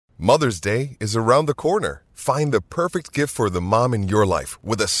Mother's Day is around the corner. Find the perfect gift for the mom in your life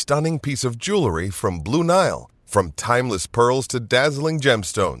with a stunning piece of jewelry from Blue Nile. From timeless pearls to dazzling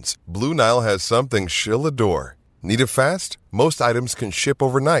gemstones, Blue Nile has something she'll adore. Need it fast? Most items can ship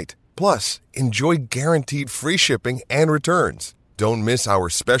overnight. Plus, enjoy guaranteed free shipping and returns. Don't miss our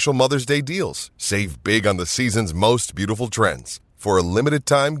special Mother's Day deals. Save big on the season's most beautiful trends. For a limited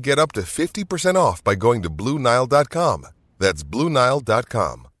time, get up to 50% off by going to BlueNile.com. That's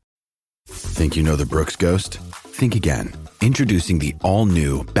BlueNile.com. Think you know the Brooks Ghost? Think again. Introducing the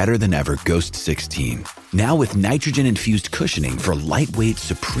all-new, better-than-ever Ghost 16. Now with nitrogen-infused cushioning for lightweight,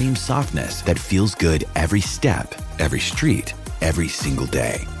 supreme softness that feels good every step, every street, every single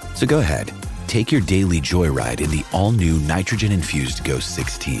day. So go ahead, take your daily joyride in the all-new nitrogen-infused Ghost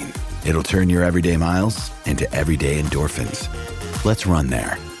 16. It'll turn your everyday miles into everyday endorphins. Let's run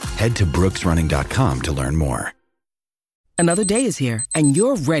there. Head to brooksrunning.com to learn more. Another day is here, and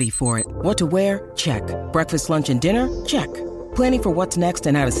you're ready for it. What to wear? Check. Breakfast, lunch, and dinner? Check. Planning for what's next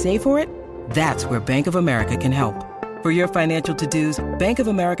and how to save for it? That's where Bank of America can help. For your financial to-dos, Bank of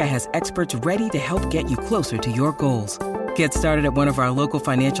America has experts ready to help get you closer to your goals. Get started at one of our local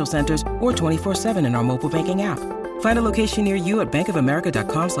financial centers or 24/7 in our mobile banking app. Find a location near you at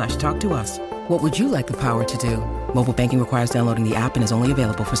bankofamerica.com/talktous. What would you like the power to do? Mobile banking requires downloading the app and is only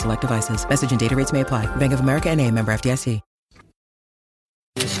available for select devices. Message and data rates may apply. Bank of America N.A., member FDIC.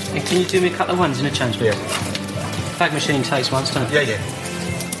 And can you do me a couple of ones in a change? Yeah. Bag machine takes once, doesn't it? Yeah.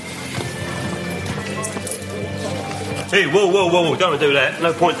 Hey, whoa, don't do that.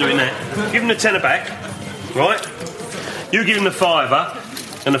 No point doing that. Give him the tenner back, right? You give him the fiver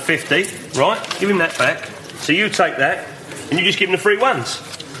and the 50, right? Give him that back. So you take that and you just give him the free ones.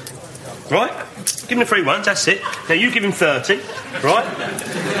 Right? Give him the free ones, that's it. Now you give him 30, right?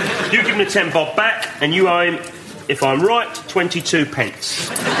 You give him the 10 bob back and you owe him, if I'm right, 22 pence.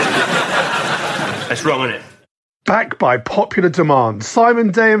 That's wrong, isn't it? Back by popular demand,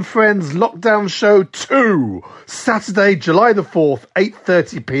 Simon Day and Friends Lockdown Show 2, Saturday, July the 4th,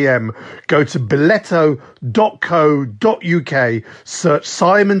 8:30pm. Go to biletto.co.uk, search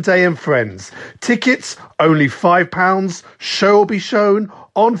Simon Day and Friends. Tickets, only £5. Show will be shown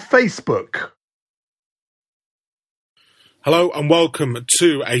on Facebook. Hello and welcome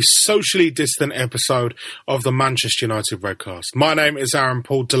to a socially distant episode of the Manchester United Redcast. My name is Aaron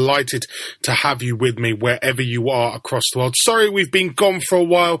Paul, delighted to have you with me wherever you are across the world. Sorry we've been gone for a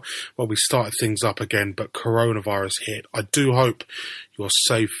while. Well, we started things up again, but coronavirus hit. I do hope you are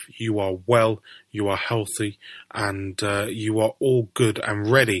safe, you are well, you are healthy, and you are all good and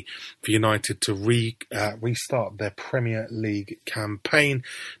ready for United to restart their Premier League campaign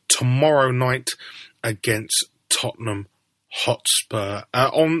tomorrow night against Tottenham Hotspur.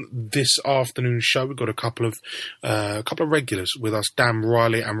 On this afternoon show, we've got a couple of regulars with us, Dan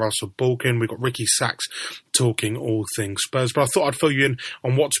Riley and Russell Balkin. We've got Ricky Sachs talking all things Spurs, but I thought I'd fill you in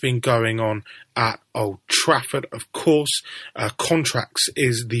on what's been going on at Old Trafford. Of course, contracts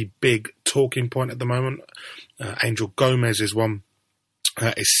is the big talking point at the moment. Angel Gomez is one.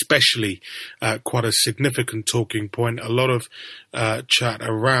 Especially quite a significant talking point. A lot of chat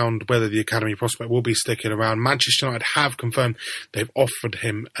around whether the academy prospect will be sticking around. Manchester United have confirmed they've offered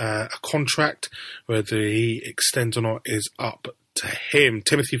him a contract. Whether he extends or not is up to him.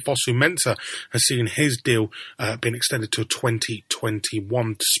 Timothy Fosu-Mensah has seen his deal been extended to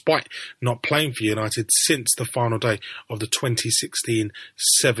 2021, despite not playing for United since the final day of the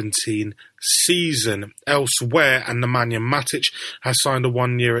 2016-17 season. Elsewhere, and Nemanja Matic has signed a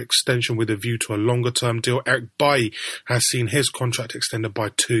one-year extension with a view to a longer-term deal. Eric Bailly has seen his contract extended by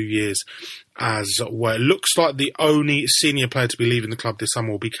 2 years as well. It looks like the only senior player to be leaving the club this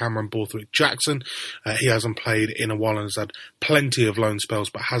summer will be Cameron Borthwick-Jackson. He hasn't played in a while and has had plenty of loan spells,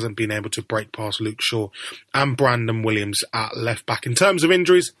 but hasn't been able to break past Luke Shaw and Brandon Williams at left-back. In terms of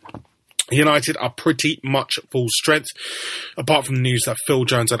injuries, United are pretty much full strength, apart from the news that Phil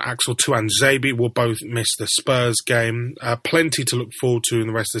Jones and Axel Tuanzebe will both miss the Spurs game. Plenty to look forward to in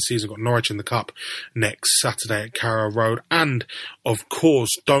the rest of the season. Got Norwich in the Cup next Saturday at Carrow Road. And, of course,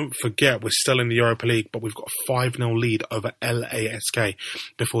 don't forget, we're still in the Europa League, but we've got a 5-0 lead over LASK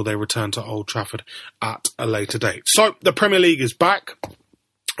before they return to Old Trafford at a later date. So, the Premier League is back.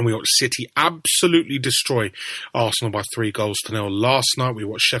 And we watched City absolutely destroy Arsenal by 3-0 last night. We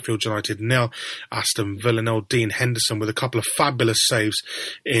watched Sheffield United 0, Aston Villa 0, Dean Henderson with a couple of fabulous saves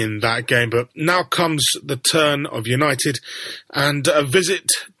in that game. But now comes the turn of United and a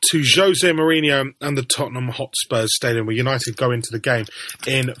visit to Jose Mourinho and the Tottenham Hotspur Stadium, where United go into the game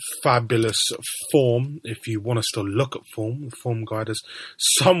in fabulous form. If you want to still look at form, the form guide has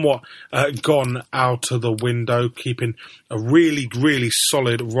somewhat gone out of the window, keeping a really, really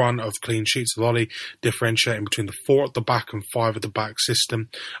solid run of clean sheets. Lolly differentiating between the 4 at the back and 5 at the back system.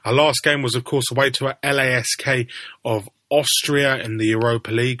 Our last game was, of course, away to LASK of Austria in the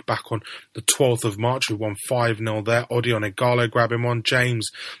Europa League back on the 12th of March. We won 5-0 there. Odion Igalo grabbing one. James,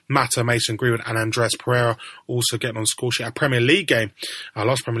 Mata, Mason Greenwood and Andres Pereira also getting on score sheet. Our Premier League game, our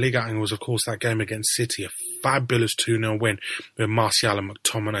last Premier League outing was, of course, that game against City. A fabulous 2-0 win with Martial and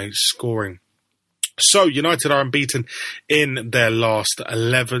McTominay scoring. So, United are unbeaten in their last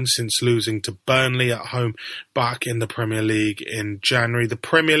 11 since losing to Burnley at home back in the Premier League in January. The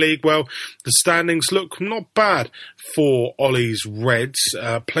Premier League, well, the standings look not bad for Ollie's Reds.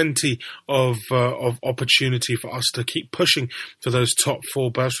 Plenty of opportunity for us to keep pushing for those top 4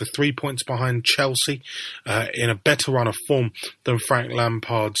 berths. We're 3 points behind Chelsea in a better run of form than Frank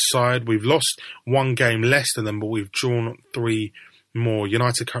Lampard's side. We've lost 1 game less than them, but we've drawn 3 more.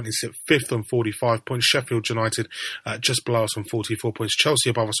 United currently sit 5th on 45 points. Sheffield United just below us on 44 points. Chelsea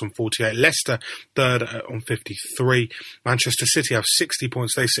above us on 48. Leicester 3rd on 53. Manchester City have 60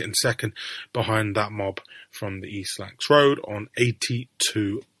 points. They sit in 2nd behind that mob from the East Lancs Road on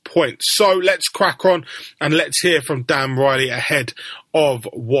 82 points. So let's crack on and let's hear from Dan Riley ahead of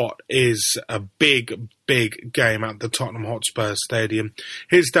what is a big game at the Tottenham Hotspur Stadium.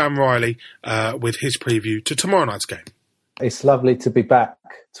 Here's Dan Riley with his preview to tomorrow night's game. It's lovely to be back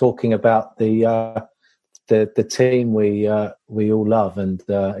talking about the team we all love, and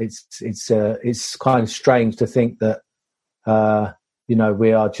it's kind of strange to think that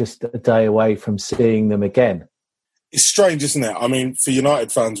we are just a day away from seeing them again. It's strange, isn't it? I mean, for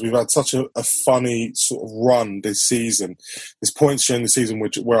United fans, we've had such a funny sort of run this season. There's points during the season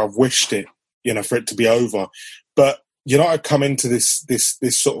where I've wished it, for it to be over, but United come into this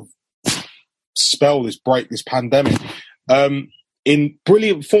sort of spell, this break, this pandemic. In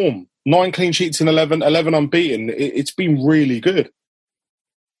brilliant form, 9 clean sheets in 11 unbeaten. It's been really good.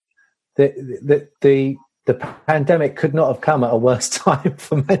 The pandemic could not have come at a worse time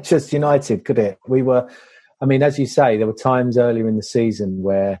for Manchester United, could it? As you say, there were times earlier in the season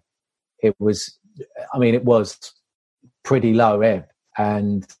where it was pretty low ebb,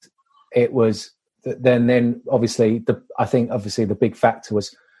 and it was then obviously the big factor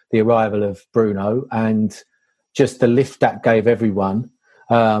was the arrival of Bruno and just the lift that gave everyone,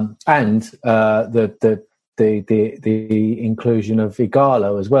 and the inclusion of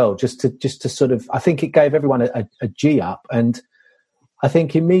Igalo as well, just to sort of, I think it gave everyone a G up, and I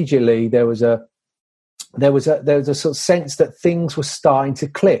think immediately there was a sort of sense that things were starting to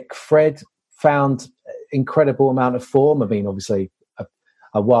click. Fred found incredible amount of form. I mean, obviously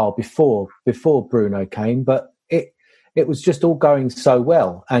a while before Bruno came, but it was just all going so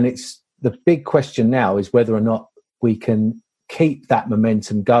well, and it's. The big question now is whether or not we can keep that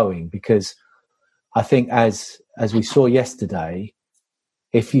momentum going, because I think as we saw yesterday,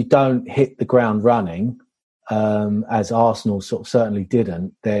 if you don't hit the ground running, as Arsenal sort of certainly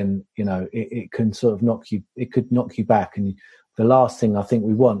didn't, then it can sort of knock you back, and the last thing I think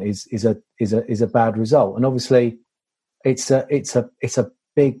we want is a bad result. And obviously, it's a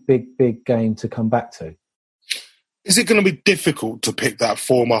big game to come back to. Is it going to be difficult to pick that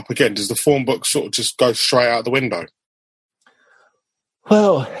form up again? Does the form book sort of just go straight out the window?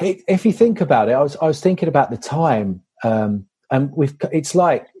 Well, if you think about it, I was thinking about the time, and it's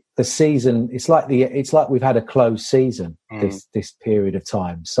like the season. It's like we've had a closed season this period of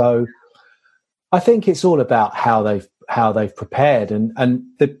time. So I think it's all about how they've prepared, and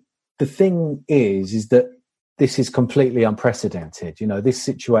the thing is that this is completely unprecedented. This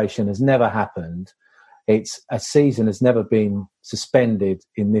situation has never happened. A season has never been suspended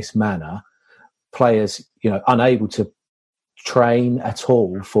in this manner. Players, unable to train at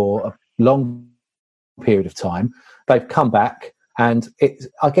all for a long period of time. They've come back, and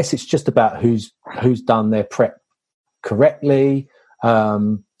I guess it's just about who's done their prep correctly.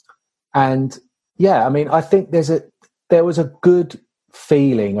 And yeah, I mean, I think there was a good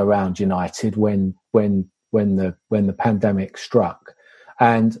feeling around United when the pandemic struck.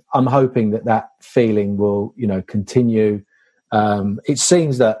 And I'm hoping that feeling will, continue. It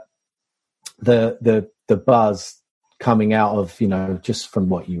seems that the buzz coming out of, just from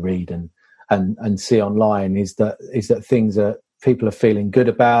what you read and see online is that people are feeling good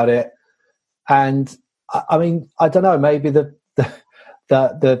about it. And I mean, I don't know, maybe the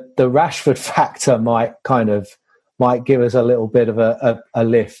Rashford factor might give us a little bit of a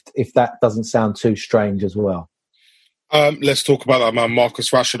lift, if that doesn't sound too strange as well. Let's talk about that man, Marcus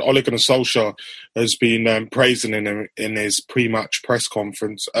Rashford. Ole Gunnar Solskjaer has been praising him in his pre-match press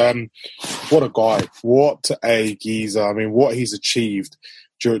conference. What a guy. What a geezer. I mean, what he's achieved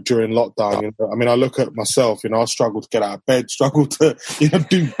during lockdown. You know, I mean, I look at myself, I struggle to get out of bed, struggle to,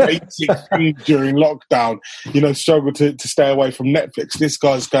 do basic things during lockdown, struggle to stay away from Netflix. This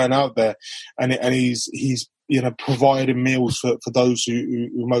guy's going out there and he's providing meals for those who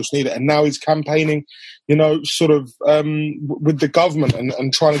most need it. And now he's campaigning, sort of with the government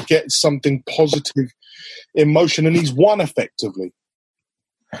and trying to get something positive in motion. And he's won effectively.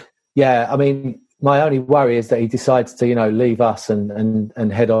 Yeah, I mean, my only worry is that he decides to, leave us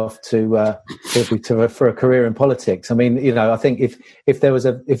and head off for a career in politics. I mean, I think if there was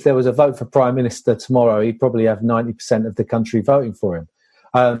a vote for Prime Minister tomorrow, he'd probably have 90% of the country voting for him.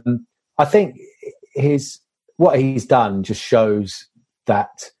 I think what he's done just shows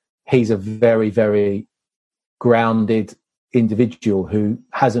that he's a very, very grounded individual who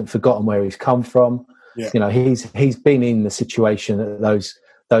hasn't forgotten where he's come from. Yeah. He's been in the situation that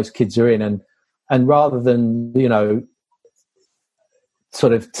those kids are in, and rather than,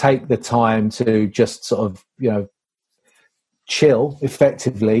 sort of take the time to just sort of, chill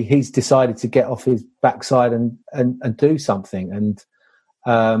effectively, he's decided to get off his backside and do something. And,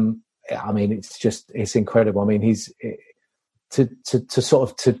 I mean, it's incredible. I mean,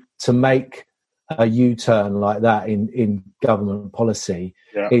 to make a U-turn like that in government policy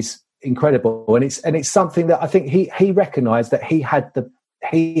is incredible. And it's something that I think he recognised that he had the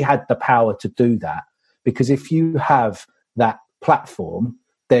power to do that, because if you have that platform,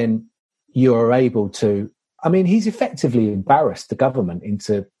 then you're able to. I mean, he's effectively embarrassed the government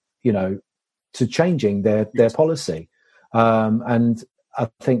into, to changing their policy, and I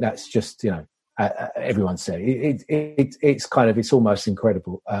think that's just, everyone said it's almost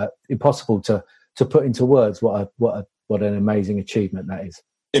incredible, impossible to put into words what an amazing achievement that is.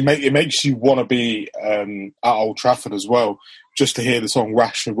 It makes you want to be at Old Trafford as well, just to hear the song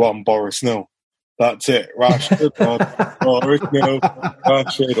Rashford 1, Boris 0. That's it. Rashford 1, Boris 0.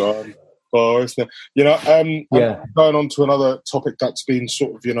 Rashford 1, Boris 0. Going on to another topic that's been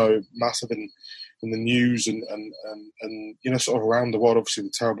sort of, massive in the news and sort of around the world. Obviously, the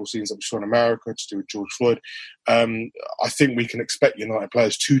terrible scenes that we saw in America to do with George Floyd. I think we can expect United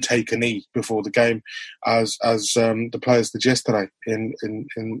players to take a knee before the game, as the players did yesterday in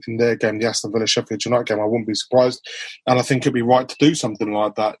their game, the Aston Villa Sheffield United game. I wouldn't be surprised, and I think it'd be right to do something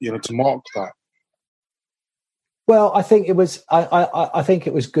like that, to mark that. Well, I think it was. I think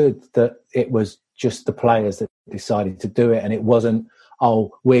it was good that it was just the players that decided to do it, and it wasn't,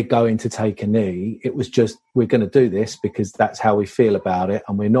 oh, we're going to take a knee. It was just, we're going to do this because that's how we feel about it,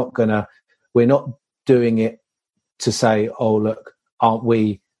 and we're not doing it to say, oh, look, aren't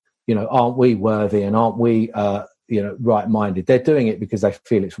we worthy, and aren't we right-minded? They're doing it because they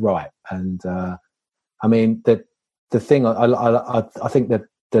feel it's right. And I mean, the thing I think that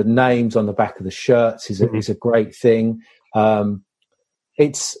the names on the back of the shirts is a great thing. I'm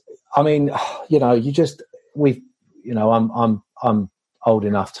old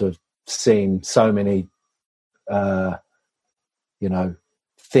enough to have seen so many,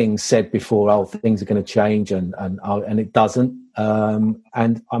 things said before. Oh, things are going to change, and it doesn't.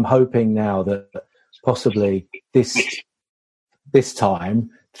 And I'm hoping now that possibly this time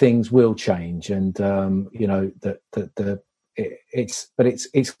things will change, and it's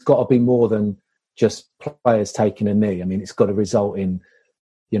got to be more than just players taking a knee. I mean, it's got to result in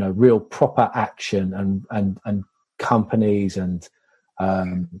real proper action and companies and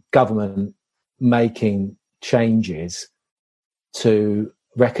government making changes to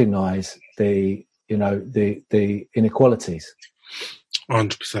recognise the inequalities.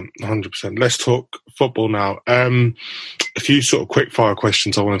 100%. Let's talk football now. A few sort of quick fire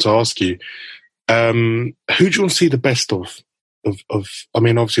questions I wanted to ask you. Who do you want to see the best of? I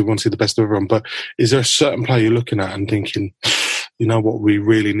mean, obviously we want to see the best of everyone, but is there a certain player you're looking at and thinking, we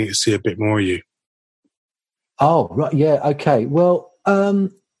really need to see a bit more of you? Oh, right. Yeah. Okay. Well,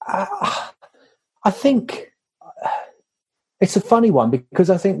 I think it's a funny one,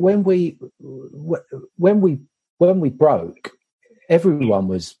 because I think when we broke, everyone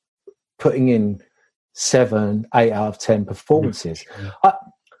was putting in 7, 8 out of 10 performances.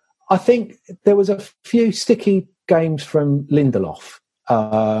 I think there was a few sticky games from Lindelof,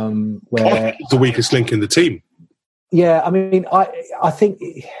 where the weakest link in the team. Yeah, I mean, I think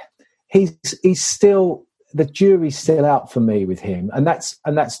he's still, the jury's still out for me with him, and that's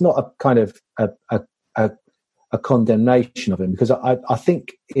not a kind of a condemnation of him, because I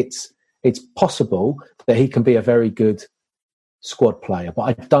think it's possible that he can be a very good squad player, but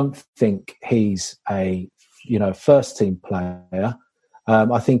I don't think he's a first team player.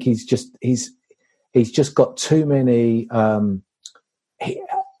 I think he's just got too many.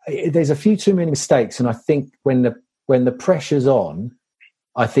 There's a few too many mistakes, and I think when the pressure's on,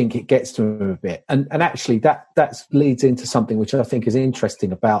 I think it gets to him a bit. And actually, that leads into something which I think is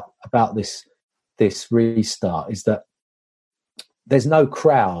interesting about this restart, is that there's no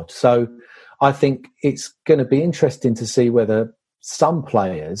crowd. So I think it's going to be interesting to see whether some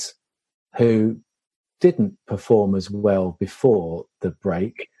players who didn't perform as well before the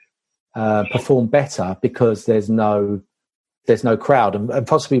break perform better because there's no crowd, and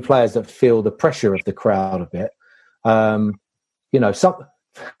possibly players that feel the pressure of the crowd a bit.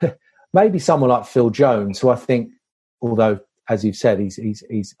 Maybe someone like Phil Jones, who I think, although as you've said,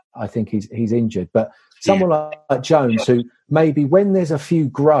 he's injured, but someone like Jones, who maybe when there's a few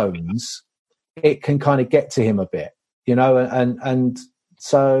groans, it can kind of get to him a bit, and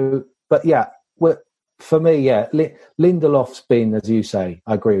so. But yeah, for me, Lindelof's been, as you say,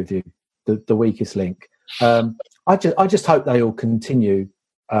 I agree with you, the weakest link. I just hope they all continue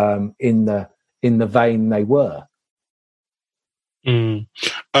in the vein they were. I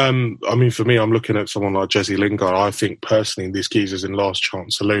mean, for me, I'm looking at someone like Jesse Lingard. I think personally, this geezer's in last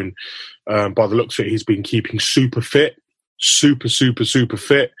chance saloon. By the looks of it, he's been keeping super fit, super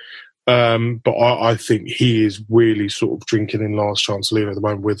fit. But I think he is really sort of drinking in last chance saloon at the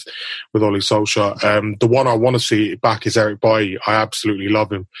moment with Ole Solskjaer. The one I want to see back is Eric Bailly. I absolutely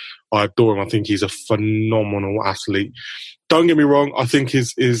love him. I adore him. I think he's a phenomenal athlete. Don't get me wrong. I think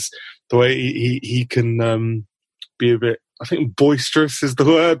his the way he can be a bit, I think boisterous is the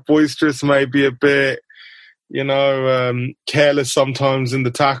word. Boisterous, maybe a bit, careless sometimes in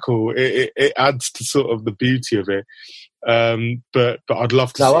the tackle. It adds to sort of the beauty of it. But I'd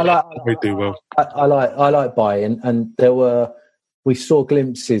love to see him do well. I like Bailly, and we saw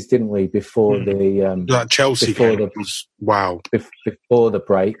glimpses, didn't we, before that Chelsea game was wow. Before the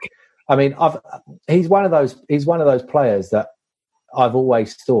break. I mean, he's one of those players that I've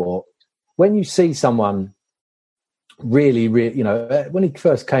always thought, when you see someone really, when he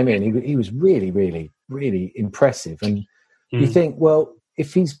first came in, he was really, really, really impressive, and you think, well,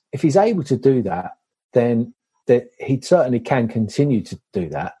 if he's able to do that, then that he certainly can continue to do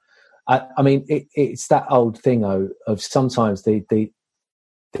that. I mean, it's that old thing of sometimes the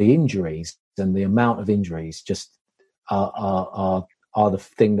injuries and the amount of injuries just are the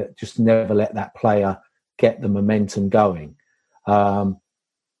thing that just never let that player get the momentum going.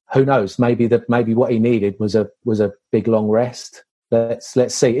 Who knows? Maybe what he needed was a big long rest.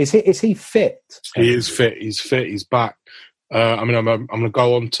 Let's see. Is he fit? He is fit. He's fit. He's back. I'm going to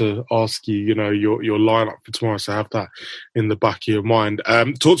go on to ask you, your lineup for tomorrow, so have that in the back of your mind.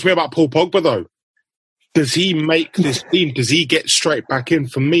 Talk to me about Paul Pogba, though. Does he make this team? Does he get straight back in?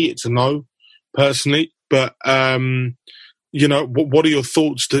 For me, it's a no, personally. But, what are your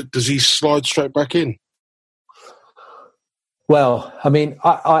thoughts? Does he slide straight back in? Well, I mean,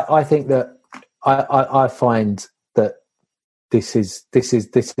 I think that I find that this is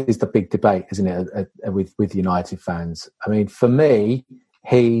the big debate, isn't it, with United fans? I mean, for me,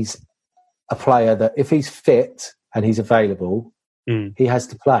 he's a player that if he's fit and he's available, he has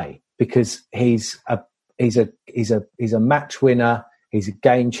to play, because he's a match winner, he's a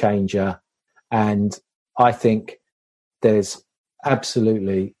game changer, and I think there's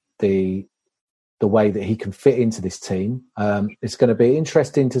absolutely the way that he can fit into this team. It's going to be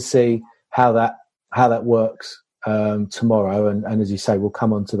interesting to see how that works tomorrow, and as you say, we'll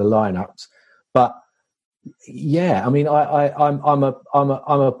come on to the lineups. But yeah, I mean, I'm a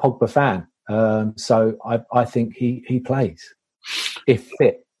Pogba fan, so I think he plays if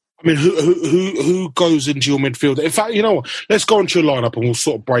fit. I mean, who goes into your midfield? In fact, you know what? Let's go into your lineup and we'll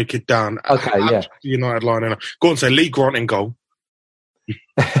sort of break it down. Okay, yeah. United line. Go on, say Lee Grant in goal.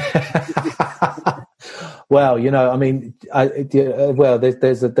 Well, I mean,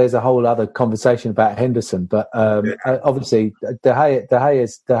 there's a whole other conversation about Henderson, but obviously De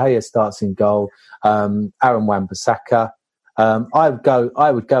Gea starts in goal. Aaron Wan-Bissaka.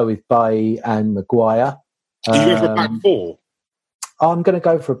 I would go with Bailly and Maguire. Are you going for a back four? I'm going to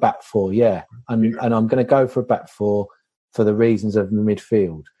go for a back four, yeah, and I'm going to go for a back four for the reasons of the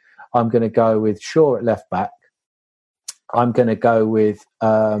midfield. I'm going to go with Shaw at left back. I'm going to go with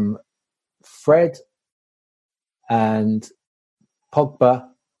Fred and Pogba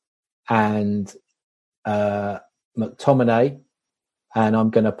and McTominay, and I'm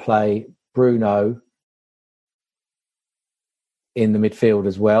going to play Bruno in the midfield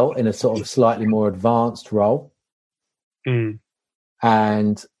as well, in a sort of slightly more advanced role.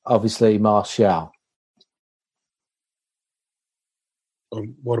 And obviously Martial.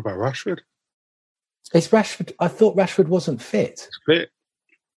 What about Rashford? Is Rashford? I thought Rashford wasn't fit. He's fit.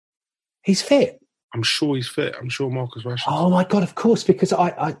 He's fit. I'm sure he's fit. I'm sure Marcus Rashford. Oh my God, of course, because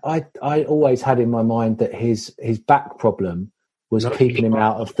I always had in my mind that his back problem was keeping him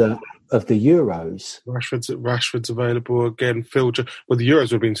out of the Euros. Rashford's available again. Well, the Euros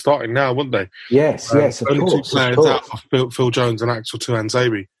would have been starting now, wouldn't they? Yes, of course. Two players out, Phil Jones and Axel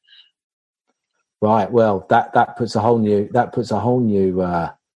Tuanzebe. Right. Well, that puts a whole new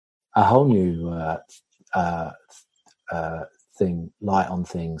light on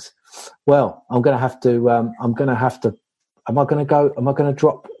things. Well, I'm going to have to. Am I going to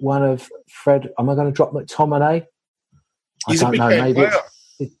drop one of Fred? Am I going to drop McTominay? He's a big game player.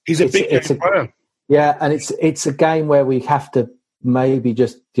 He's a big game player. Yeah, and it's a game where we have to maybe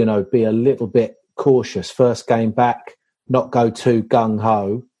just be a little bit cautious. First game back, not go too gung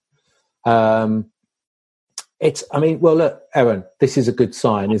ho. Look, Aaron, this is a good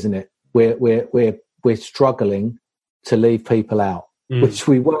sign, isn't it? We're struggling to leave people out, which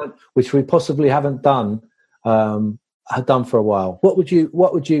we possibly haven't done for a while. What would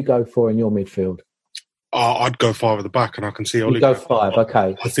you go for in your midfield? I'd go 5 at the back, and I can see Oli. You go 5,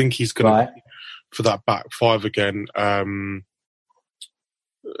 okay. I think he's going to for that back 5 again. To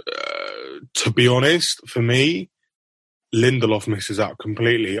be honest, for me, Lindelof misses out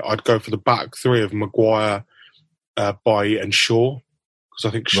completely. I'd go for the back 3 of Maguire, Bailly and Shaw, because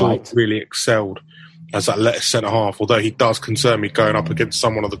I think Shaw really excelled as that left centre-half, although he does concern me going up against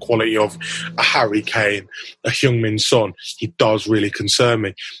someone of the quality of a Harry Kane, a Heung-min Son. He does really concern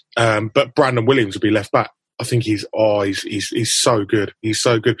me. But Brandon Williams will be left back. I think he's so good. He's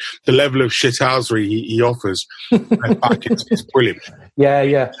so good. The level of shithousery he offers left back is brilliant.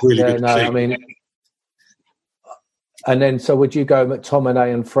 Yeah. Really good. No, I mean... And then, so would you go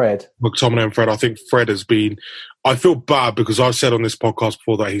McTominay and Fred? McTominay and Fred. I think Fred has been... I feel bad because I've said on this podcast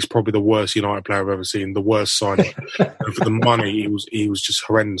before that he's probably the worst United player I've ever seen, the worst signing. And for the money, he was just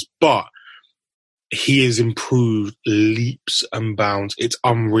horrendous. But he has improved leaps and bounds. It's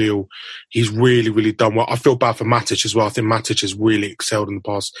unreal. He's really, really done well. I feel bad for Matic as well. I think Matic has really excelled in the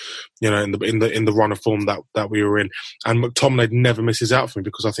past, in the run of form that we were in. And McTominay never misses out for me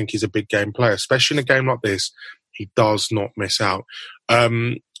because I think he's a big game player, especially in a game like this. He does not miss out.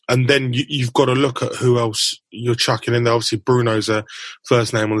 And then you've got to look at who else you're chucking in there. Obviously, Bruno's a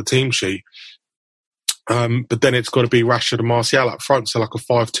first name on the team sheet. But then it's got to be Rashford and Martial up front, so like a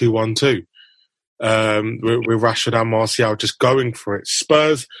 5-2-1-2. With Rashford and Martial just going for it.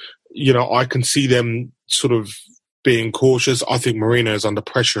 Spurs, I can see them sort of being cautious. I think Mourinho is under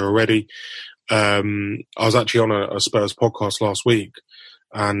pressure already. I was actually on a Spurs podcast last week.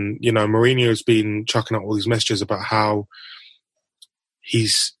 And, Mourinho has been chucking out all these messages about how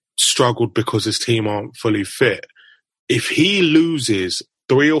he's struggled because his team aren't fully fit. If he loses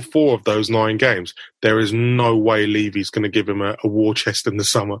 3 or 4 of those 9 games, there is no way Levy's going to give him a war chest in the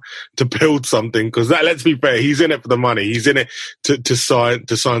summer to build something. Because let's be fair, he's in it for the money. He's in it to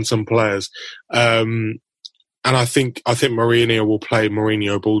sign some players. And I think Mourinho will play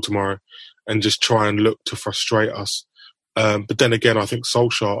Mourinho ball tomorrow and just try and look to frustrate us. But then again, I don't think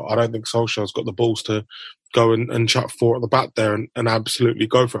Solskjaer's got the balls to go and chuck 4 at the back there and absolutely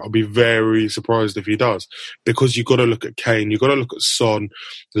go for it. I'll be very surprised if he does, because you've got to look at Kane, you've got to look at Son,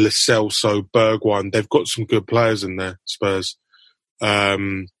 Lo Celso, Bergwijn. They've got some good players in there, Spurs.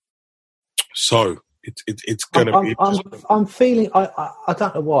 So it's going to be. I'm feeling. I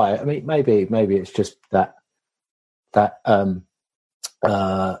don't know why. I mean, maybe it's just that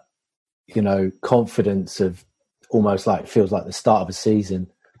confidence of. Almost like feels like the start of a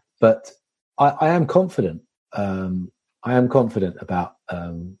season, but I am confident. I am confident about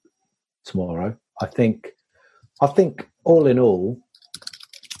tomorrow. I think all in all,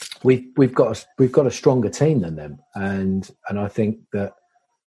 we've got a stronger team than them, and I think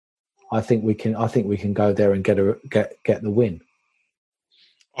we can go there and get the win.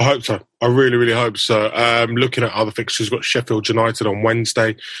 I hope so. I really, really hope so. Looking at other fixtures, we've got Sheffield United on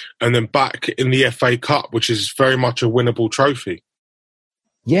Wednesday, and then back in the FA Cup, which is very much a winnable trophy.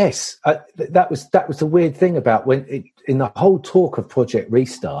 Yes, that was the weird thing about in the whole talk of Project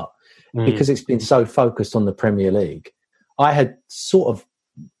Restart, because it's been so focused on the Premier League. I had sort of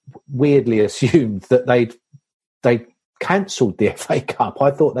weirdly assumed that they cancelled the FA Cup.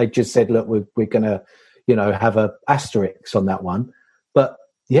 I thought they just said, "Look, we're going to, have a asterisk on that one," but.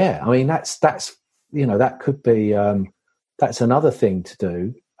 Yeah, I mean that's that could be that's another thing to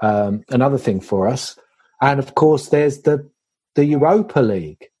do, another thing for us, and of course there's the Europa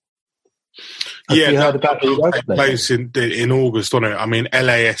League. Have you heard about the Europa League? Place in August, wasn't it? I mean,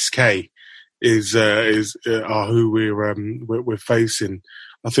 LASK is who we're facing.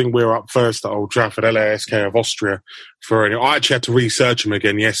 I think we're up first at Old Trafford, LASK of Austria. I actually had to research them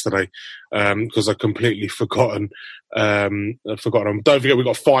again yesterday because I completely forgotten. Don't forget we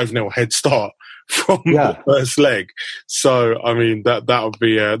got 5-0 head start from the first leg. So I mean that would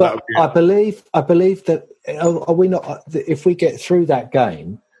be. I believe that are we not? If we get through that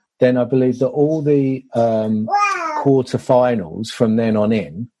game, then I believe that all the quarterfinals from then on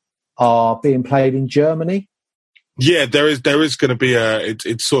in are being played in Germany. Yeah, there is going to be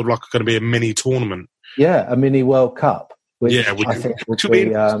it's sort of like going to be a mini tournament. Yeah, a mini World Cup. Which I think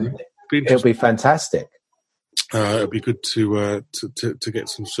it'll be fantastic. It'll be good to get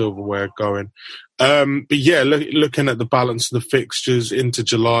some silverware going. But yeah, looking at the balance of the fixtures into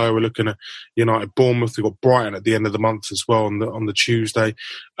July, we're looking at United, Bournemouth. We've got Brighton at the end of the month as well on the Tuesday.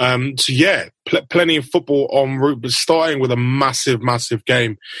 So yeah, plenty of football en route, but starting with a massive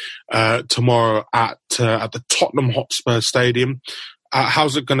game tomorrow at the Tottenham Hotspur Stadium.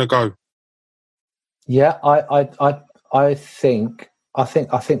 How's it going to go? Yeah, I think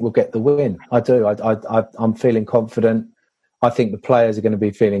we'll get the win. I do. I'm feeling confident. I think the players are going to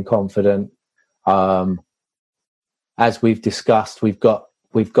be feeling confident. As we've discussed, we've got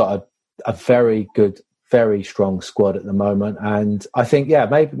a very good, very strong squad at the moment, and I think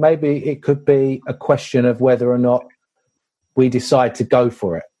maybe it could be a question of whether or not we decide to go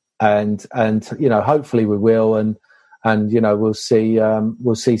for it, and hopefully we will, and we'll see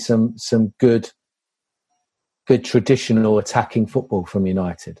some good traditional attacking football from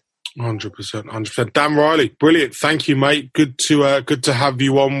United. 100%. Dan Riley, brilliant. Thank you, mate. Good to have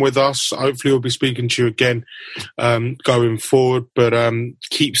you on with us. Hopefully, we'll be speaking to you again going forward. But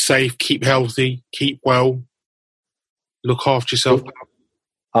keep safe, keep healthy, keep well. Look after yourself.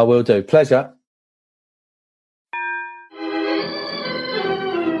 I will do. Pleasure.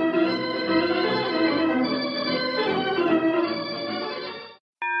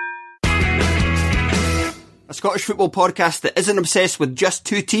 A Scottish football podcast that isn't obsessed with just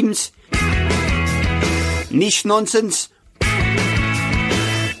two teams, niche nonsense,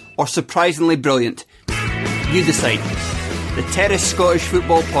 or surprisingly brilliant. You decide. The Terrace Scottish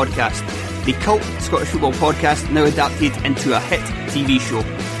Football Podcast. The cult Scottish football podcast now adapted into a hit TV show.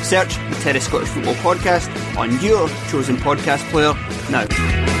 Search the Terrace Scottish Football Podcast on your chosen podcast player now.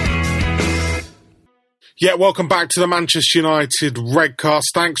 Yeah, welcome back to the Manchester United Redcast.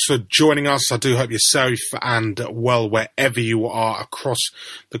 Thanks for joining us. I do hope you're safe and well wherever you are across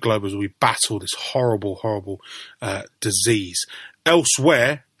the globe as we battle this horrible disease.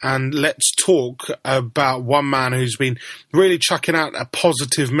 Elsewhere, and let's talk about one man who's been really chucking out a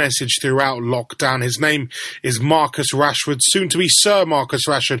positive message throughout lockdown. His name is Marcus Rashford, soon to be Sir Marcus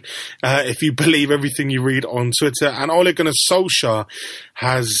Rashford, if you believe everything you read on Twitter. And Ole Gunnar Solskjaer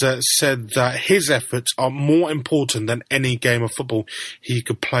has said that his efforts are more important than any game of football he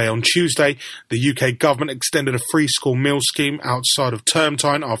could play. On Tuesday, the UK government extended a free school meal scheme outside of term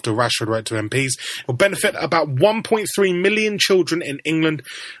time after Rashford wrote to MPs. It will benefit about 1.3 million children in England.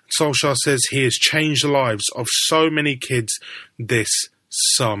 Solskjaer says he has changed the lives of so many kids this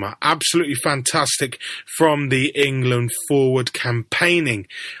summer. Absolutely fantastic from the England forward, campaigning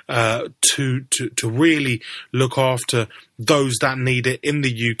to really look after those that need it in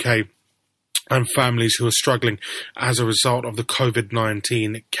the UK and families who are struggling as a result of the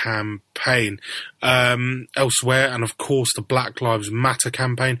COVID-19 campaign. Elsewhere, and of course the Black Lives Matter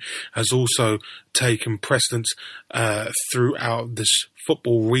campaign has also taken precedence throughout this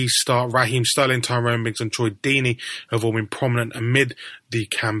football restart. Raheem Sterling, Tyrone Mings and Troy Deeney have all been prominent amid the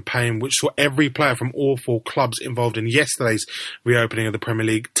campaign, which saw every player from all four clubs involved in yesterday's reopening of the Premier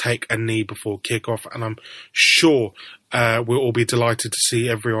League take a knee before kick-off. And I'm sure we'll all be delighted to see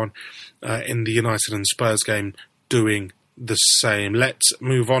everyone in the United and Spurs game doing the same. Let's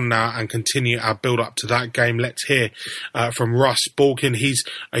move on now and continue our build-up to that game. Let's hear from Russ Balkin. He's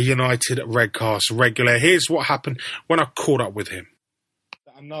a United Redcast regular. Here's what happened when I caught up with him.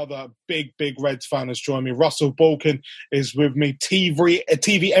 Another big Reds fan has joined me. Russell Balkin is with me,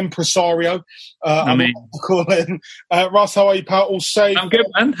 TV impresario. I'm calling. Russ, how are you, pal? All safe? I'm good,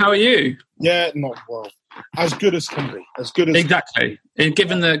 man. How are you? Yeah, not well. As good as can be. As good as exactly.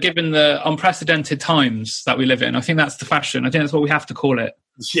 Given the unprecedented times that we live in, I think that's the fashion. I think that's what we have to call it.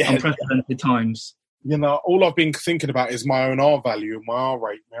 Yeah, unprecedented times. You know, all I've been thinking about is my own R value, my R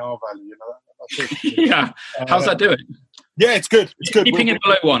rate, my R value. You know, that's it. Yeah. How's that doing? Yeah, it's good. It's good. Keeping it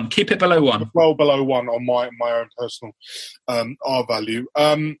below one. Keep it below one. Well below one on my own personal R value.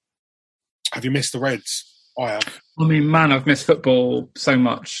 Have you missed the Reds? I have. I mean, man, I've missed football so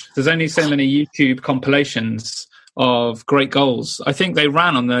much. There's only so many YouTube compilations of great goals. I think they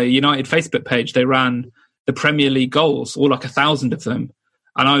ran on the United Facebook page. They ran the Premier League goals, all like 1,000 of them.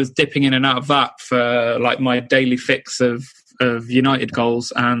 and I was dipping in and out of that for like my daily fix of United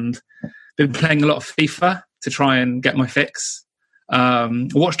goals, and been playing a lot of FIFA to try and get my fix.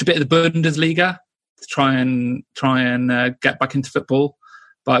 Watched a bit of the Bundesliga to try and get back into football,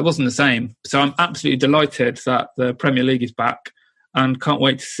 but it wasn't the same. So I'm absolutely delighted that the Premier League is back, and can't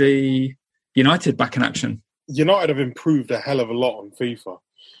wait to see United back in action. United have improved a hell of a lot on FIFA.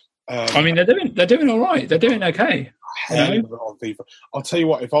 I mean, they're doing all right. They're doing okay. Hell of a lot on FIFA. I'll tell you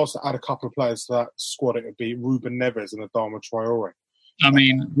what, if I was to add a couple of players to that squad, it would be Ruben Neves and Adama Traore. I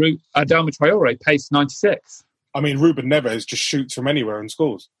mean, Adama Traore, pace 96. I mean, Ruben Neves just shoots from anywhere and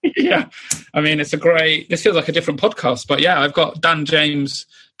scores. Yeah. I mean, this feels like a different podcast, but yeah, I've got Dan James.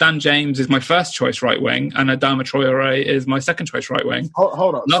 Dan James is my first choice right wing, and Adama Traore is my second choice right wing.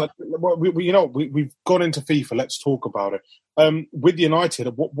 Hold on. No. So, we've gone into FIFA. Let's talk about it. With United,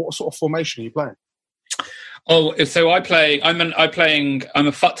 what sort of formation are you playing? Oh, so I'm a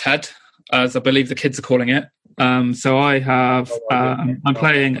futhead, as I believe the kids are calling it. So I have, I'm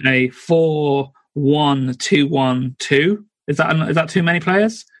playing a 4-1-2-1-2. Is that too many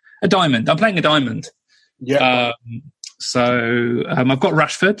players? A diamond. I'm playing a diamond. Yeah. So I've got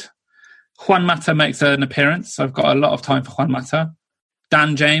Rashford. Juan Mata makes an appearance. I've got a lot of time for Juan Mata.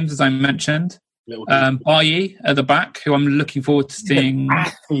 Dan James, as I mentioned. Bailly at the back, who I'm looking forward to seeing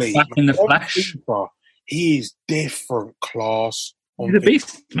back in the flesh. He's different class. He's a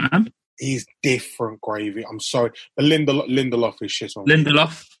beast, man. He's different gravy. I'm sorry. But Lindelof is shit on.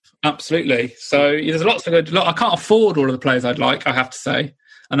 Lindelof, absolutely. So there's lots of good. Look, I can't afford all of the players I'd like, I have to say.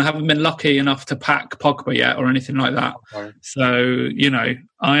 And I haven't been lucky enough to pack Pogba yet or anything like that. Okay. So,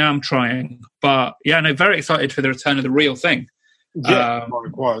 I am trying. But, very excited for the return of the real thing. Yeah,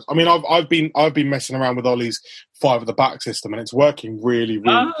 likewise. I mean, I've been messing around with Ollie's 5 at the back system, and it's working really, really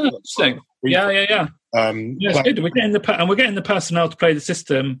well. Interesting. Yeah. It's good. We're getting the personnel to play the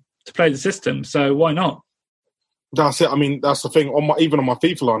system. So why not? That's it. I mean, that's the thing. Even on my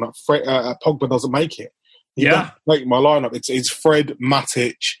FIFA lineup, Pogba doesn't make it. He doesn't make my lineup. It's Fred,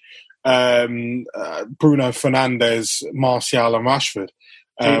 Matic, Bruno Fernandes, Martial, and Rashford.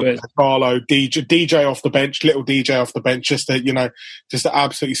 Carlo, DJ off the bench, little DJ off the bench, just to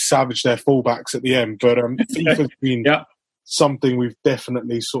absolutely savage their fullbacks at the end. But FIFA's been something we've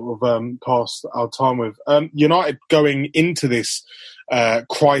definitely sort of passed our time with. United going into this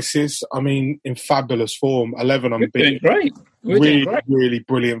crisis, I mean, in fabulous form, 11 unbeaten. Great. Really, really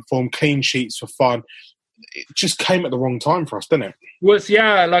brilliant form. Clean sheets for fun. It just came at the wrong time for us, didn't it? It was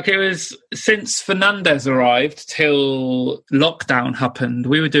since Fernandes arrived till lockdown happened,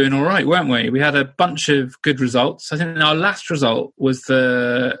 we were doing all right, weren't we? We had a bunch of good results. I think our last result was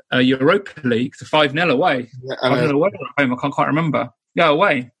the Europa League, the 5-0 away. 5-0 away at home, I can't quite remember. Yeah,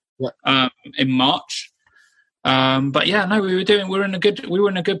 away. Yeah. In March. We were in a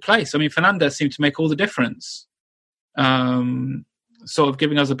good place. I mean, Fernandes seemed to make all the difference. Sort of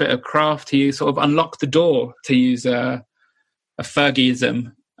giving us a bit of craft. He sort of unlocked the door, to use a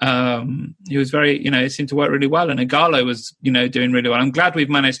Fergieism. He was very, it seemed to work really well. And Igalo was, doing really well. I'm glad we've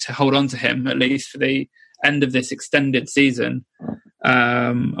managed to hold on to him, at least for the end of this extended season.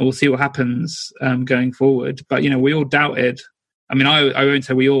 We'll see what happens going forward. But, we all doubted. I mean, I won't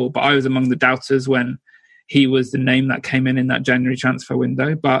say we all, but I was among the doubters when he was the name that came in that January transfer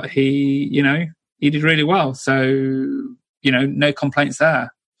window. But he did really well. So, no complaints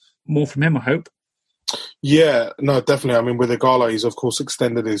there. More from him, I hope. Yeah, no, definitely. I mean, with Igalo, he's of course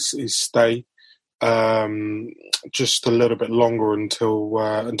extended his stay just a little bit longer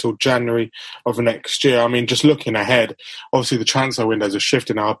until January of next year. I mean, just looking ahead, obviously the transfer windows are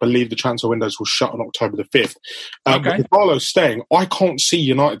shifting now. I believe the transfer windows will shut on October the 5th. With Igalo staying, I can't see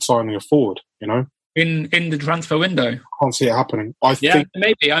United signing a forward, In the transfer window? I can't see it happening. I think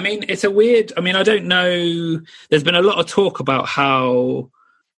maybe. I mean, it's a weird... I mean, I don't know. There's been a lot of talk about how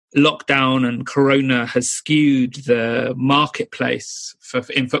lockdown and Corona has skewed the marketplace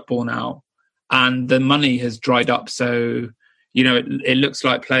in football now, and the money has dried up. So, it looks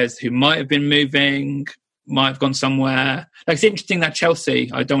like players who might have been moving might have gone somewhere. Like, it's interesting that Chelsea...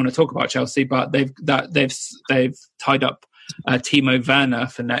 I don't want to talk about Chelsea, but they've tied up Timo Werner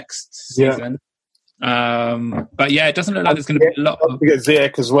for next season. But it doesn't look like there's going to be a lot of... We get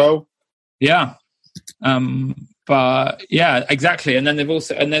Ziyech as well. Yeah. But yeah, exactly. And then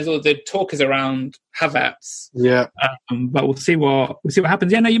there's all the talk is around Havertz. Yeah. But we'll see what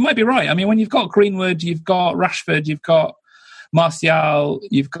happens. Yeah, no, you might be right. I mean, when you've got Greenwood, you've got Rashford, you've got Martial,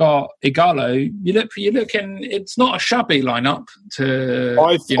 you've got Igalo, you're looking, it's not a shabby lineup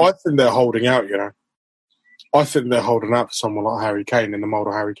I think they're holding out, I think they're holding out for someone like Harry Kane, in the mould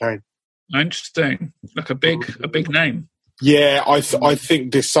of Harry Kane. Interesting. Like a big name. Yeah, I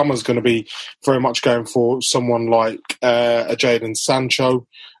think this summer's going to be very much going for someone like a Jadon Sancho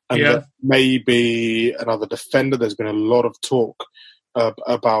and maybe another defender. There's been a lot of talk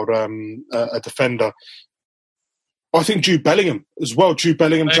about a defender. I think Jude Bellingham as well. Jude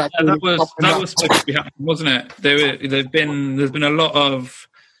Bellingham, Jack. That was supposed to be happening, wasn't it? There's been a lot of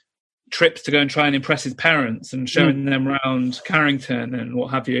trips to go and try and impress his parents and showing them around Carrington and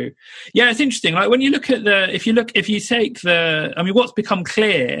what have you. Yeah, it's interesting. Like when you look at what's become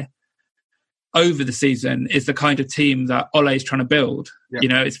clear over the season is the kind of team that Ole's trying to build. Yep. You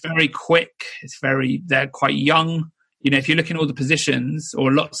know, it's very quick. They're quite young. You know, if you look in all the positions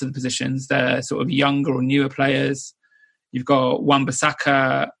or lots of the positions, they're sort of younger or newer players. You've got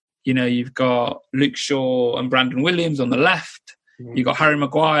Wan-Bissaka, you know, you've got Luke Shaw and Brandon Williams on the left. You've got Harry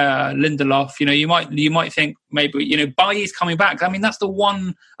Maguire, Lindelof. You know, you might think maybe, you know, Bailly's coming back. I mean, that's the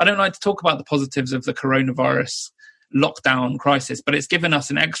one. I don't like to talk about the positives of the coronavirus lockdown crisis, but it's given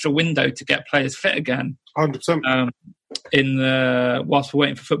us an extra window to get players fit again. 100%. Whilst we're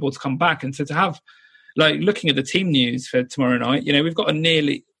waiting for football to come back, and so to have, like, looking at the team news for tomorrow night, you know, we've got a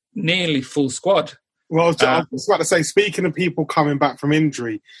nearly full squad. Well, I was about to say, speaking of people coming back from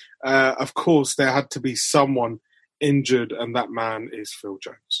injury, of course there had to be someone injured, and that man is Phil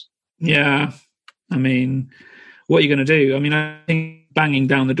Jones. Yeah, I mean, what are you going to do? I mean, I think banging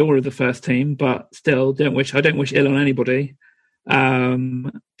down the door of the first team, but still, I don't wish ill on anybody.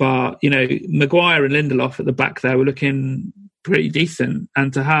 But you know, Maguire and Lindelof at the back there were looking pretty decent,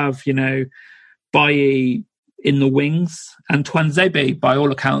 and to have, you know, Bailly in the wings, and Tuanzebe, by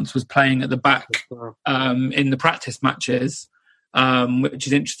all accounts, was playing at the back in the practice matches, which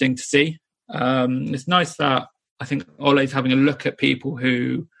is interesting to see. It's nice that I think Ole's having a look at people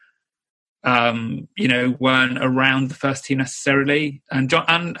who, you know, weren't around the first team necessarily. And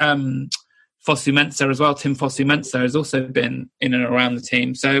Fosu-Mensah as well. Tim Fosu-Mensah has also been in and around the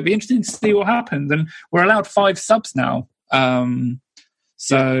team. So it'll be interesting to see what happens. And we're allowed 5 subs now.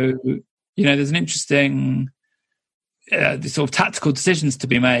 So, you know, there's an interesting sort of tactical decisions to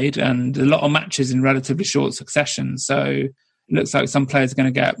be made, and a lot of matches in relatively short succession. So it looks like some players are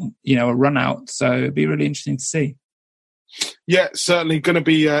going to get, you know, a run out. So it'd be really interesting to see. Yeah, certainly going to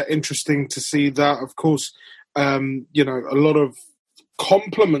be interesting to see that. Of course, you know, a lot of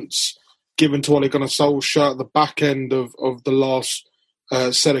compliments given to Ole Gunnar Solskjaer at the back end of the last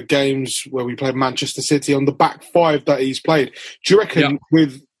set of games where we played Manchester City on the back 5 that he's played. Do you reckon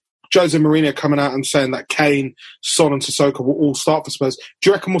with Jose Mourinho coming out and saying that Kane, Son and Sissoko will all start for Spurs, do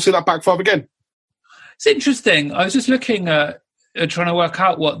you reckon we'll see that back 5 again? It's interesting. I was just looking at trying to work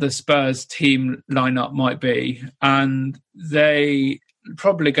out what the Spurs team lineup might be, and they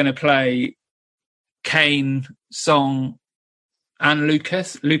probably going to play Kane, Son and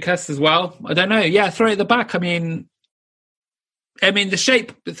Lucas as well. I don't know. Yeah, throw it at the back. I mean the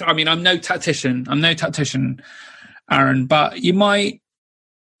shape. I mean, I'm no tactician, Aaron, but you might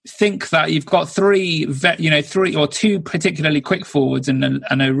think that you've got 3 or 2 particularly quick forwards and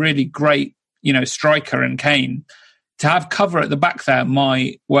a really great, you know, striker and Kane. To have cover at the back there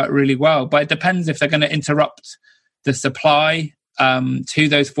might work really well, but it depends if they're going to interrupt the supply to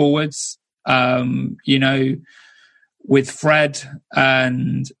those forwards. You know, with Fred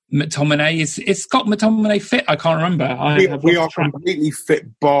and McTominay, is Scott McTominay fit? I can't remember. We are completely fit.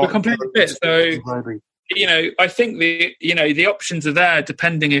 We're completely fit. So, you know, I think the options are there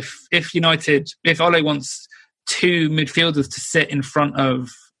depending if Ole wants 2 midfielders to sit in front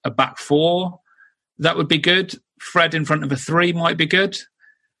of a back 4, that would be good. Fred in front of a 3 might be good.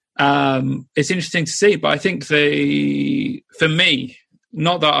 It's interesting to see, but I think for me,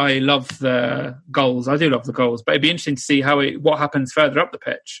 not that I love the goals, I do love the goals, but it'd be interesting to see what happens further up the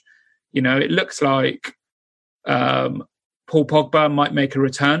pitch. You know, it looks like Paul Pogba might make a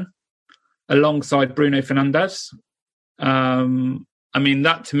return alongside Bruno Fernandes. I mean,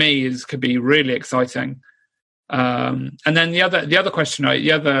 that to me could be really exciting. And then the other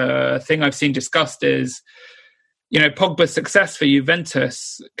thing I've seen discussed is, you know, Pogba's success for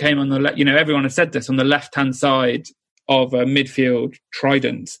Juventus came on everyone has said this, on the left-hand side of a midfield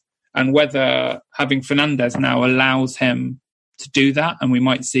trident, and whether having Fernandes now allows him to do that, and we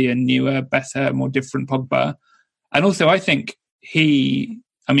might see a newer, better, more different Pogba. And also, I think I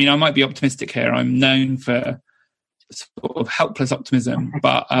might be optimistic here. I'm known for sort of helpless optimism,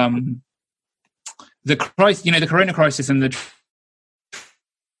 but the corona crisis and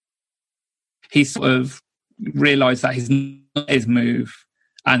he sort of realised that his move,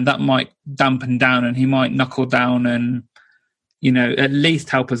 and that might dampen down, and he might knuckle down and, you know, at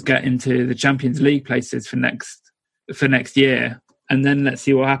least help us get into the Champions League places for next year, and then let's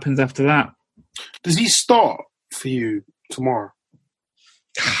see what happens after that. Does he start for you tomorrow?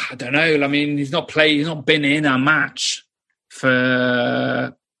 I don't know. I mean, he's not been in a match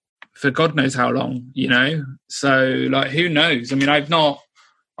for God knows how long, you know. So, like, who knows? I mean, I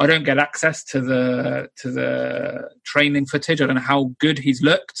don't get access to the training footage. I don't know how good he's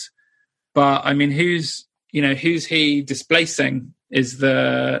looked, but I mean, who's he displacing is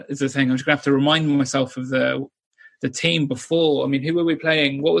the thing. I'm just gonna have to remind myself of the team before. I mean, who were we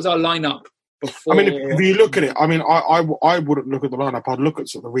playing? What was our lineup before? I mean, if you look at it, I mean, I wouldn't look at the lineup. I'd look at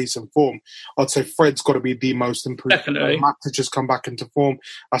sort of the recent form. I'd say Fred's got to be the most improved. Definitely. Matic just come back into form.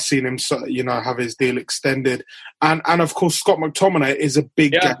 I've seen him, you know, have his deal extended, and of course Scott McTominay is a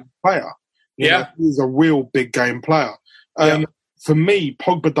big game player. You know, he's a real big game player. For me,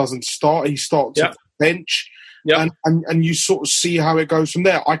 Pogba doesn't start. He starts at the bench. Yeah. And you sort of see how it goes from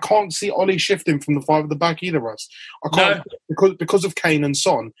there. I can't see Ollie shifting from the 5 at the back either, Russ. I can't because of Kane and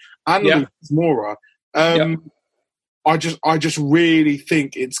Son and Lucas Moura. I just really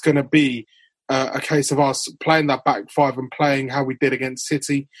think it's going to be a case of us playing that back 5 and playing how we did against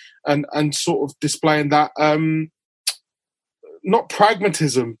City and sort of displaying that not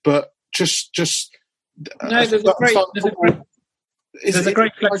pragmatism, but just there's a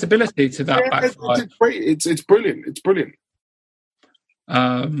great flexibility to that back five. It's brilliant. It's brilliant.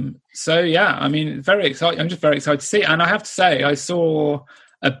 So yeah, I mean, very excited. I'm just very excited to see it. And I have to say, I saw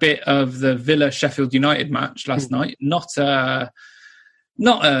a bit of the Villa Sheffield United match last night. Not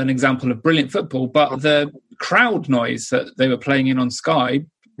an example of brilliant football, but the crowd noise that they were playing in on Sky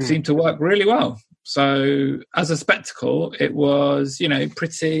seemed to work really well. So as a spectacle, it was, you know,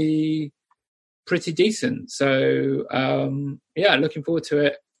 pretty decent. So looking forward to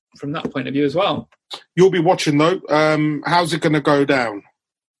it from that point of view as well. You'll be watching though. How's it going to go down?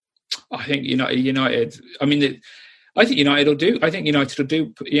 I think United. I mean, I think United will do. I think United will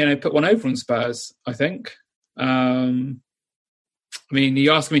do. You know, put one over on Spurs. I think. I mean,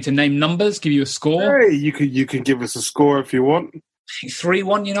 you asked me to name numbers, give you a score. Hey, you can give us a score if you want.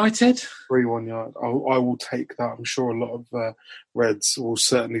 3-1 United. 3-1 United. I will take that. I'm sure a lot of Reds will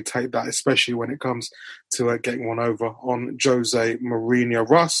certainly take that, especially when it comes to getting one over on Jose Mourinho.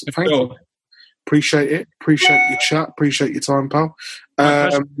 Russ, thank you. Appreciate it. Appreciate your chat. Appreciate your time, pal.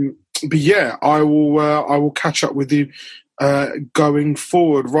 But yeah, I will catch up with you going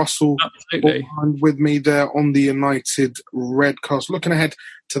forward. Russell, with me there on the United Redcast, looking ahead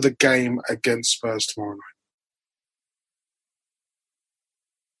to the game against Spurs tomorrow night.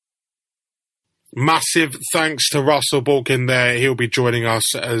 Massive thanks to Russell Balkin there. He'll be joining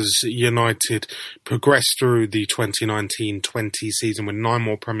us as United progress through the 2019-20 season with 9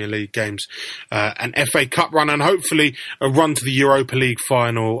 more Premier League games, an FA Cup run, and hopefully a run to the Europa League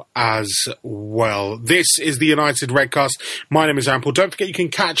final as well. This is the United Redcast. My name is Aaron Paul. Don't forget you can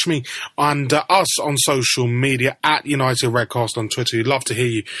catch me and us on social media at United Redcast on Twitter. We'd love to hear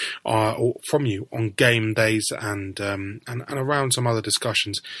you from you on game days and around some other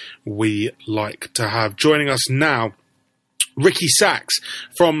discussions we like to have. Joining us now, Ricky Sachs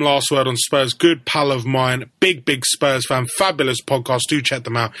from Last Word on Spurs, good pal of mine, big Spurs fan, fabulous podcast, do check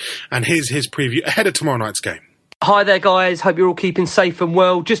them out, and here's his preview ahead of tomorrow night's game. Hi there guys, hope you're all keeping safe and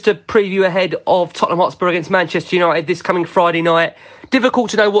well. Just a preview ahead of Tottenham Hotspur against Manchester United this coming Friday night. Difficult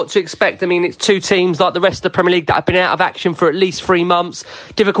to know what to expect. I mean, it's 2 teams like the rest of the Premier League that have been out of action for at least 3 months.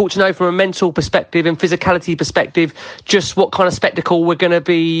 Difficult to know from a mental perspective and physicality perspective just what kind of spectacle we're going to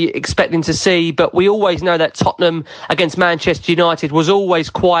be expecting to see. But we always know that Tottenham against Manchester United was always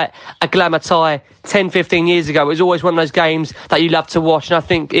quite a glamour tie 10, 15 years ago. It was always one of those games that you love to watch. And I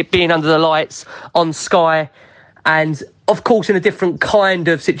think it being under the lights on Sky, and of course in a different kind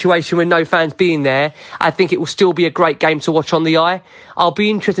of situation with no fans being there, I think it will still be a great game to watch on the eye. I'll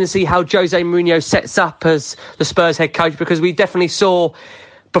be interested to see how Jose Mourinho sets up as the Spurs head coach, because we definitely saw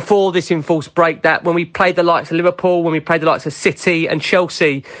before this enforced break that when we played the likes of Liverpool, when we played the likes of City and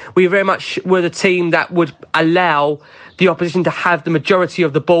Chelsea, we very much were the team that would allow the opposition to have the majority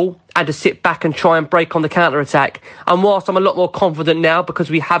of the ball and to sit back and try and break on the counter-attack. And whilst I'm a lot more confident now because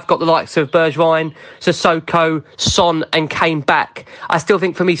we have got the likes of Bergwijn, Sissoko, Son and Kane back, I still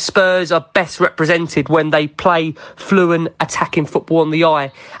think for me Spurs are best represented when they play fluent attacking football on the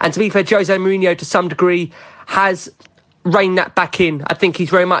eye. And to be fair, Jose Mourinho to some degree has rein that back in. I think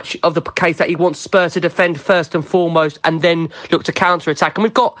he's very much of the case that he wants Spurs to defend first and foremost and then look to counter-attack. And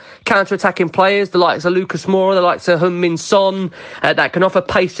we've got counter-attacking players, the likes of Lucas Moura, the likes of Heung-min Son, that can offer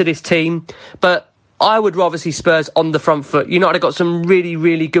pace to this team. But I would rather see Spurs on the front foot. United have got some really,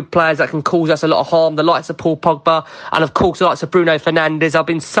 really good players that can cause us a lot of harm. The likes of Paul Pogba and, of course, the likes of Bruno Fernandes. I've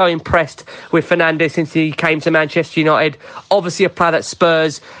been so impressed with Fernandes since he came to Manchester United. Obviously, a player that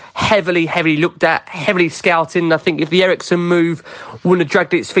Spurs heavily looked at, heavily scouting. I think if the Eriksen move wouldn't have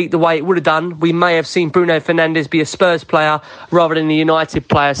dragged its feet the way it would have done, we may have seen Bruno Fernandes be a Spurs player rather than a United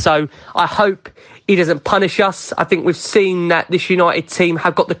player. So I hope he doesn't punish us. I think we've seen that this United team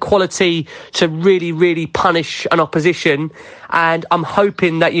have got the quality to really, really punish an opposition. And I'm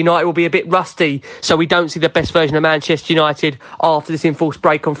hoping that United will be a bit rusty so we don't see the best version of Manchester United after this enforced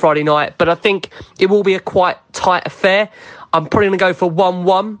break on Friday night. But I think it will be a quite tight affair. I'm probably going to go for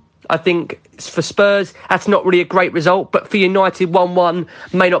 1-1. I think for Spurs, that's not really a great result. But for United, 1-1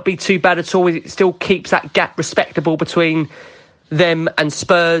 may not be too bad at all. It still keeps that gap respectable between them and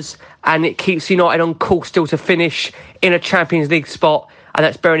Spurs, and it keeps United on course still to finish in a Champions League spot, and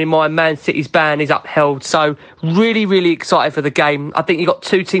that's bearing in mind Man City's ban is upheld. So really, really excited for the game. I think you've got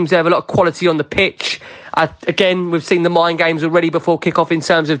two teams there have a lot of quality on the pitch. Again, we've seen the mind games already before kick-off in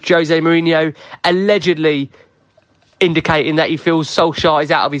terms of Jose Mourinho allegedly indicating that he feels Solskjaer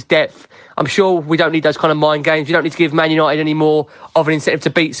is out of his depth. I'm sure we don't need those kind of mind games. You don't need to give Man United any more of an incentive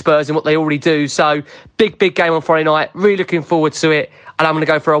to beat Spurs in what they already do. So, big game on Friday night. Really looking forward to it. And I'm going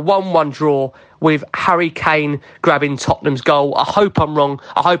to go for a 1-1 draw with Harry Kane grabbing Tottenham's goal. I hope I'm wrong.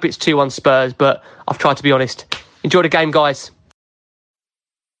 I hope it's 2-1 Spurs, but I've tried to be honest. Enjoy the game, guys.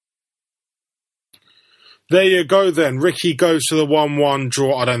 There you go then. Ricky goes to the 1-1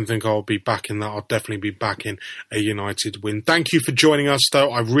 draw. I don't think I'll be backing that. I'll definitely be backing a United win. Thank you for joining us,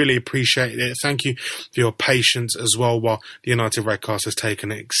 though. I really appreciate it. Thank you for your patience as well while the United Redcast has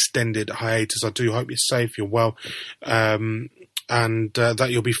taken an extended hiatus. I do hope you're safe, you're well, and that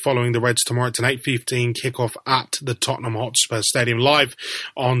you'll be following the Reds tomorrow. It's an 8:15 kickoff at the Tottenham Hotspur Stadium, live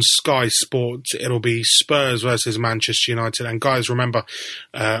on Sky Sports. It'll be Spurs versus Manchester United. And guys, remember,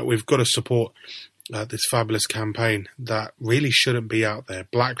 we've got to support this fabulous campaign that really shouldn't be out there.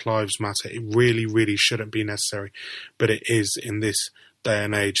 Black Lives Matter. It really, really shouldn't be necessary, but it is in this day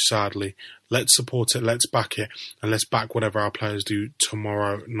and age, sadly. Let's support it, let's back it, and let's back whatever our players do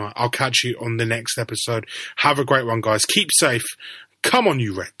tomorrow night. I'll catch you on the next episode. Have a great one, guys. Keep safe. Come on,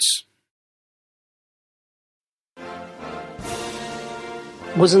 you Reds.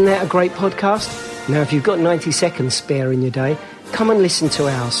 Wasn't that a great podcast? Now, if you've got 90 seconds spare in your day, come and listen to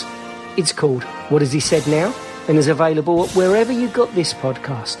ours. It's called What Has He Said Now? And is available wherever you got this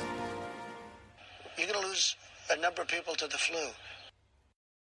podcast. You're going to lose a number of people to the flu.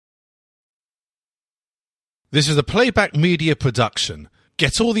 This is a Playback Media production.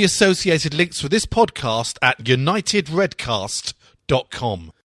 Get all the associated links for this podcast at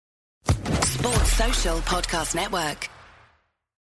unitedredcast.com. Sports Social Podcast Network.